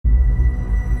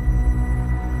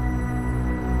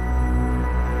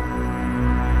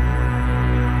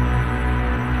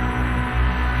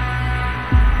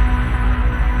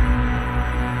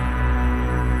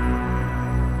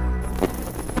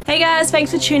Hey guys,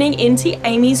 thanks for tuning into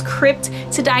Amy's Crypt.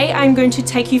 Today I'm going to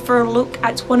take you for a look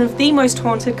at one of the most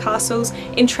haunted castles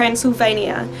in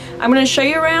Transylvania. I'm going to show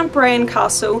you around Bran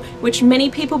Castle, which many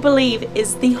people believe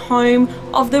is the home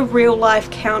of the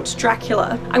real-life Count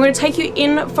Dracula. I'm going to take you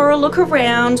in for a look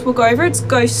around, we'll go over its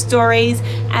ghost stories,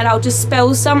 and I'll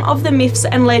dispel some of the myths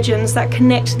and legends that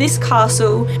connect this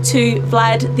castle to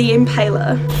Vlad the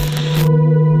Impaler.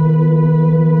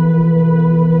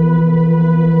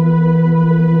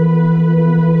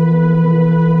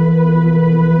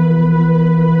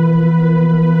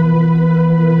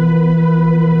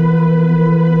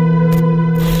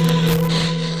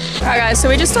 So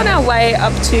we're just on our way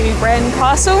up to Bran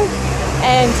Castle,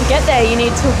 and to get there you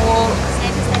need to walk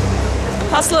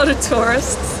past a lot of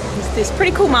tourists. There's this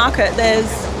pretty cool market. There's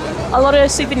a lot of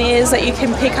souvenirs that you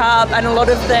can pick up, and a lot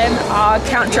of them are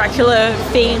Count Dracula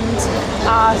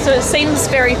themed, so it seems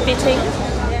very fitting.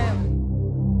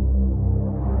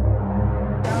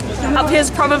 Up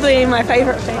here's probably my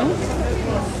favourite thing.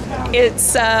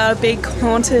 It's a big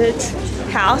haunted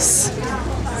house.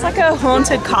 It's like a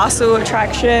haunted castle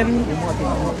attraction,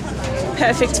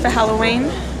 perfect for Halloween.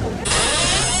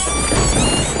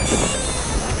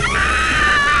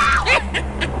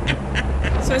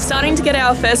 So we're starting to get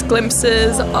our first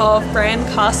glimpses of Bran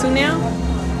Castle now.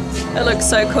 It looks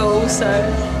so cool,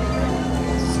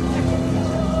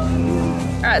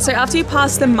 Alright, so after you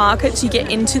pass the markets you get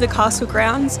into the castle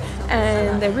grounds,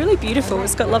 and they're really beautiful.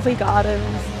 It's got lovely gardens.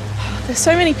 There's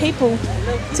so many people.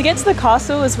 To get to the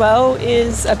castle as well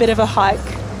is a bit of a hike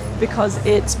because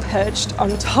it's perched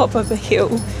on top of a hill.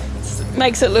 It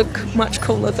makes it look much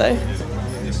cooler though.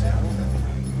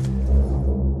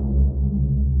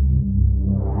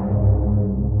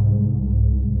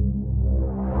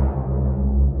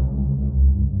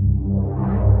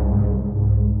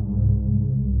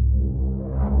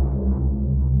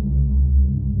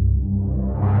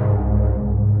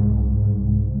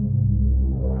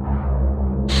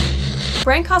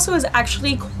 Bran Castle is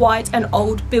actually quite an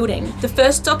old building. The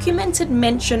first documented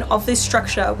mention of this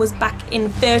structure was back in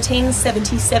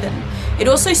 1377. It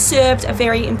also served a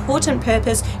very important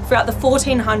purpose throughout the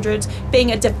 1400s,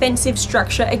 being a defensive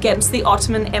structure against the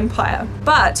Ottoman Empire.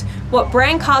 But what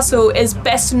Bran Castle is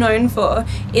best known for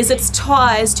is its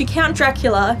ties to Count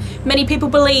Dracula. Many people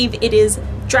believe it is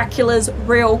Dracula's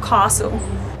real castle.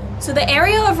 So the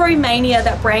area of Romania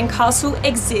that Bran Castle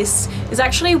exists is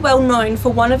actually well known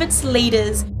for one of its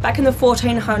leaders back in the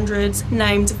 1400s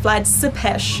named Vlad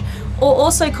Tepes, or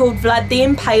also called Vlad the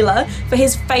Impaler, for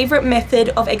his favourite method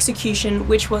of execution,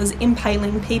 which was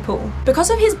impaling people.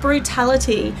 Because of his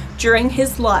brutality during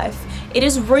his life, it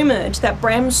is rumoured that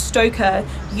Bram Stoker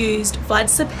used Vlad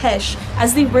Tepes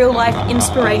as the real-life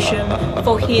inspiration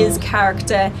for his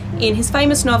character in his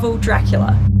famous novel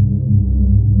Dracula.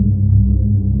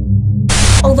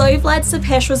 Although Vlad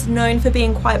Tepes was known for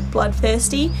being quite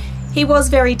bloodthirsty, he was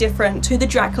very different to the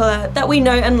Dracula that we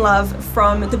know and love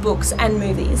from the books and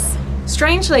movies.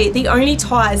 Strangely, the only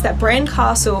ties that Bran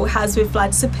Castle has with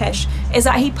Vlad Tepes is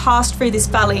that he passed through this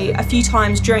valley a few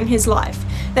times during his life.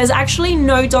 There's actually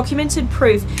no documented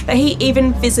proof that he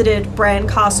even visited Bran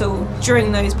Castle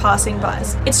during those passing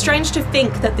bys. It's strange to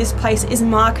think that this place is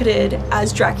marketed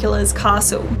as Dracula's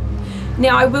castle.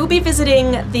 Now, I will be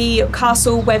visiting the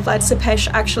castle where Vlad Tepes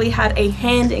actually had a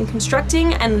hand in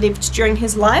constructing and lived during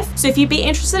his life. So if you'd be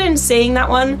interested in seeing that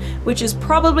one, which is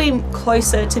probably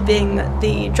closer to being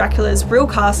the Dracula's real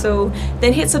castle,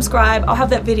 then hit subscribe. I'll have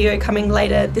that video coming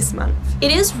later this month. It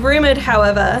is rumoured,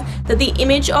 however, that the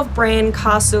image of Bran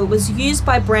Castle was used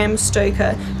by Bram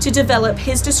Stoker to develop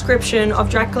his description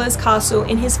of Dracula's castle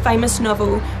in his famous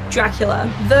novel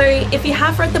Dracula. Though if you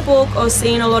have read the book or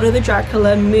seen a lot of the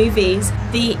Dracula movies,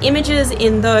 the images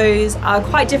in those are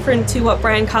quite different to what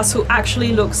Bran Castle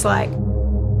actually looks like.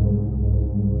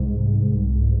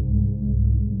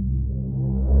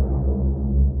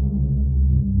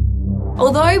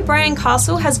 Although Bran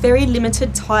Castle has very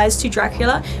limited ties to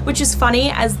Dracula, which is funny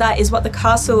as that is what the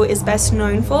castle is best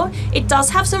known for, it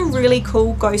does have some really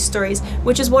cool ghost stories,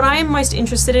 which is what I am most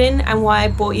interested in and why I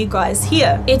brought you guys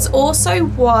here. It's also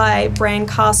why Bran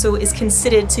Castle is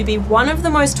considered to be one of the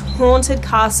most haunted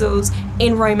castles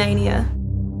in Romania.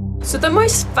 So the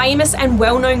most famous and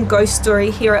well-known ghost story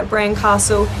here at Bran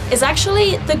Castle is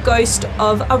actually the ghost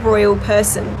of a royal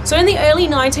person. So in the early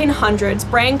 1900s,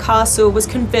 Bran Castle was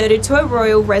converted to a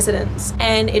royal residence,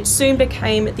 and it soon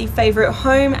became the favourite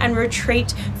home and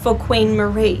retreat for Queen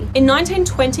Marie. In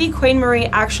 1920, Queen Marie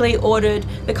actually ordered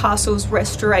the castle's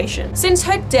restoration. Since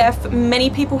her death,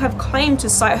 many people have claimed to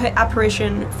sight her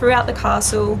apparition throughout the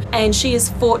castle, and she is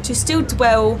thought to still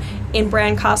dwell in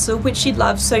Bran Castle, which she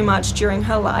loved so much during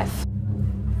her life.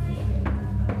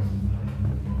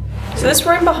 So this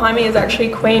room behind me is actually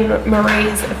Queen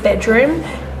Marie's bedroom.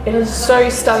 It is so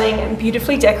stunning and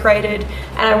beautifully decorated,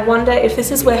 and I wonder if this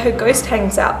is where her ghost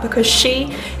hangs out, because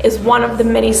she is one of the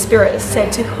many spirits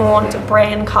said to haunt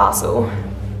Bran Castle.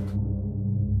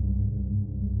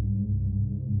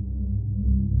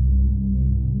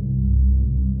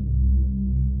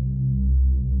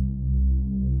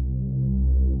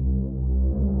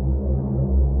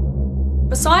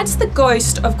 Besides the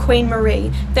ghost of Queen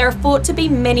Marie, there are thought to be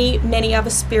many other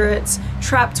spirits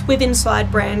trapped within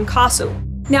inside Bran Castle.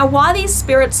 Now, why these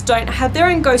spirits don't have their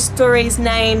own ghost stories,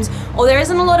 names, or there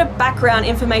isn't a lot of background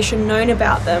information known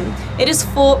about them, it is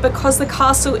thought because the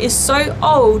castle is so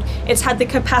old, it's had the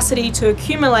capacity to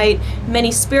accumulate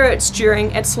many spirits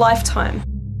during its lifetime.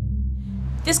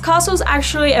 This castle is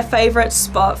actually a favourite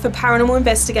spot for paranormal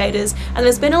investigators, and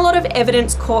there's been a lot of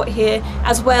evidence caught here,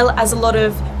 as well as a lot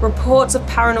of reports of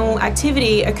paranormal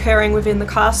activity occurring within the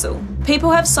castle. People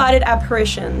have cited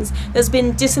apparitions, there's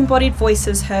been disembodied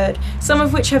voices heard, some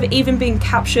of which have even been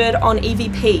captured on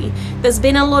EVP. There's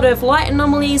been a lot of light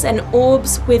anomalies and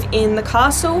orbs within the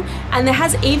castle, and there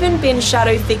has even been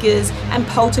shadow figures and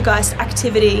poltergeist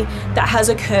activity that has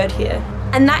occurred here.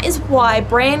 And that is why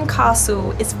Bran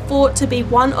Castle is thought to be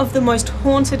one of the most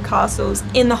haunted castles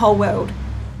in the whole world.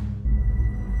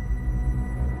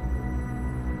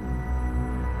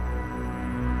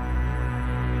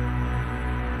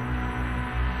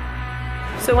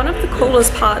 So one of the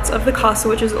coolest parts of the castle,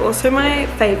 which is also my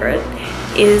favourite,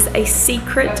 is a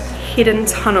secret hidden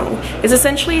tunnel. It's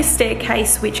essentially a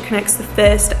staircase which connects the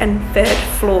first and third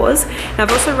floors. And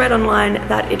I've also read online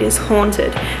that it is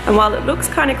haunted. And while it looks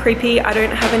kind of creepy, I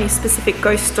don't have any specific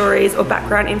ghost stories or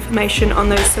background information on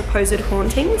those supposed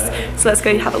hauntings. So let's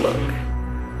go have a look.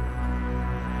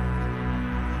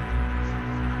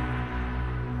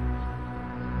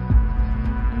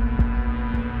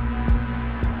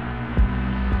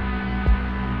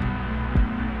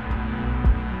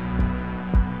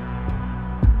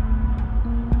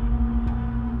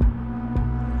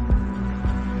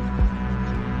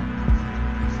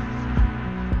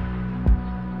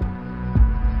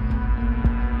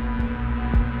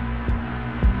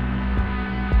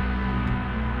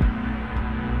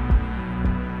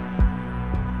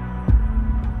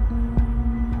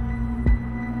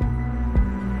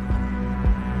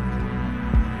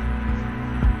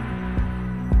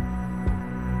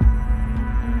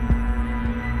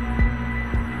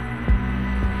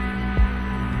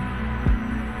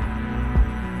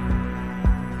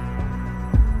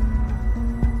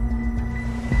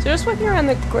 So just walking around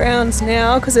the grounds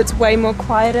now because it's way more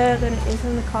quieter than it is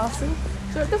in the castle.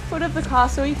 So at the foot of the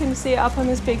castle you can see it up on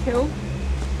this big hill.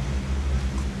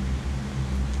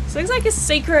 So it looks like a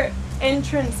secret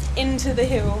entrance into the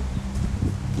hill.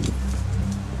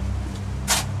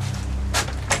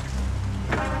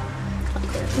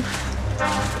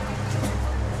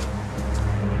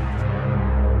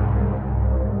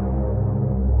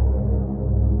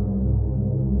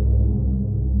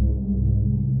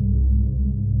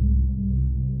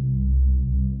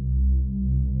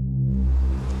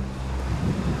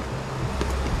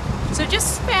 So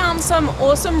just found some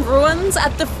awesome ruins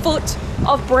at the foot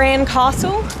of Bran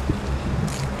Castle,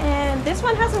 and this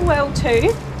one has a well too.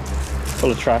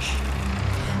 Full of trash.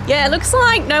 Yeah, it looks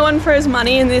like no one throws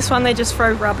money in this one, they just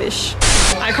throw rubbish.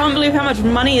 I can't believe how much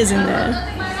money is in there.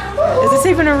 Is this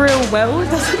even a real well? It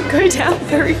doesn't go down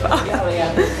very far.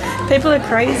 People are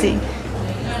crazy.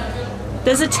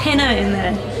 There's a tenner in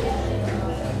there.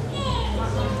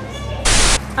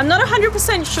 I'm not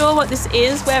 100% sure what this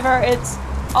is, whether it's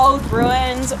old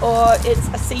ruins or it's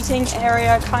a seating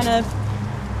area kind of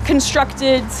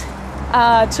constructed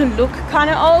to look kind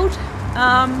of old.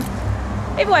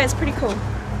 Either way, it's pretty cool.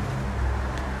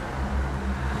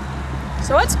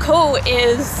 So what's cool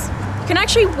is you can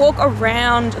actually walk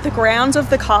around the grounds of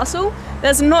the castle.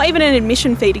 There's not even an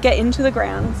admission fee to get into the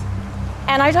grounds.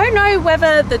 And I don't know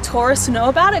whether the tourists know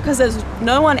about it because there's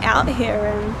no one out here,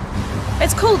 and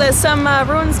it's cool. There's some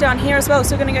ruins down here as well,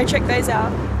 so we're gonna go check those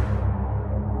out.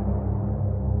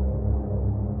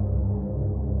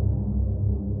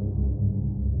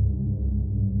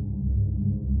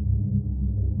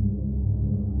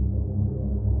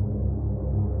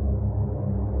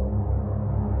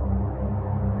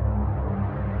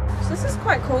 This is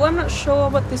quite cool. I'm not sure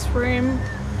what this room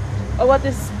or what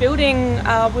this building would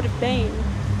have been,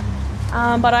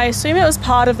 but I assume it was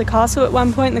part of the castle at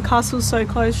one point. The castle's so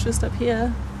close just up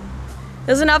here.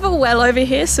 There's another well over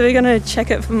here, so we're gonna check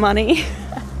it for money.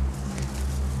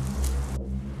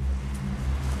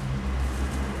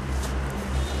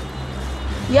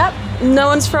 Yep, No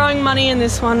one's throwing money in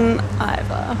this one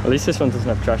either. At least this one doesn't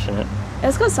have trash in it.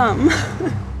 It's got some.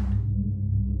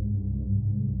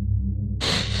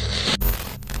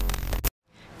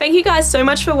 Thank you guys so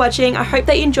much for watching. I hope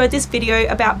that you enjoyed this video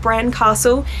about Bran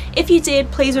Castle. If you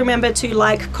did, please remember to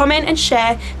like, comment and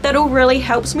share. That all really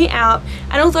helps me out.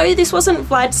 And although this wasn't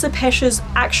Vlad Tepes'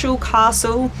 actual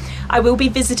castle, I will be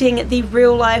visiting the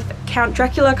real life Count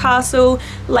Dracula castle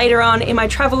later on in my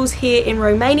travels here in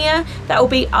Romania. That will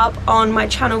be up on my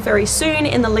channel very soon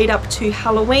in the lead up to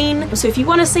Halloween. So if you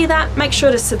want to see that, make sure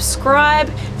to subscribe.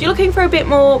 If you're looking for a bit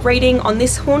more reading on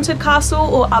this haunted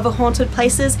castle or other haunted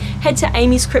places, head to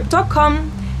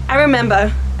amyscrypt.com. And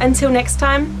remember, until next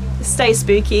time, stay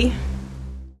spooky.